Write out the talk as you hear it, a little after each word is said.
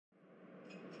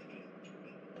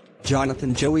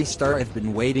Jonathan Joestar, I've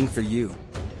been waiting for you.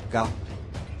 Go.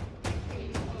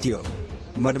 Dio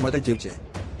Brando Bootleg.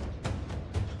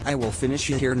 I will finish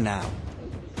you here now.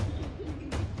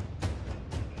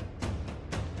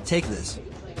 Take this.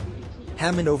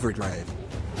 Hammond Overdrive.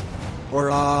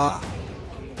 Or I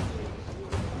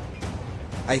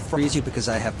freeze you because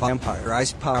I have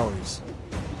vampirized powers.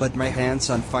 But my hand's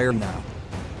on fire now.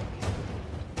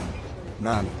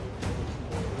 None.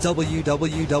 www.why.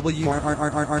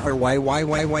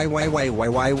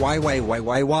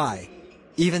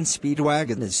 Even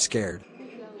Speedwagon is scared.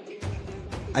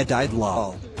 I died,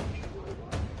 lol.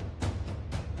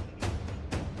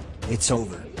 It's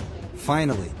over.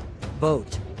 Finally.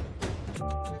 Boat.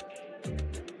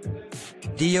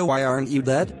 Dio, why aren't you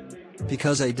dead?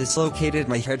 Because I dislocated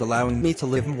my head, allowing me to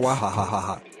live.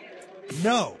 Mwahahaha.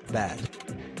 No! Bad.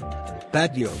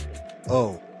 Bad, Dio.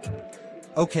 Oh.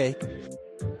 Okay.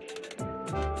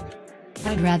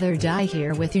 I'd rather die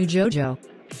here with you, Jojo.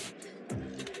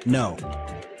 No.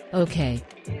 Okay.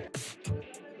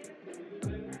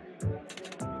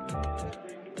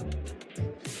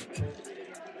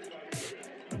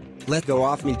 Let go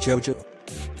off me, Jojo.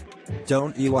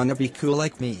 Don't you wanna be cool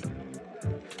like me?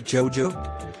 Jojo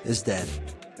is dead.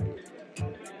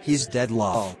 He's dead,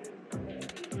 lol.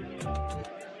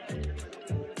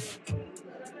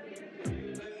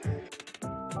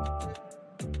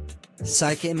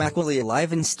 Psyche Immaculately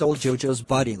alive and stole Jojo's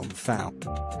body and found.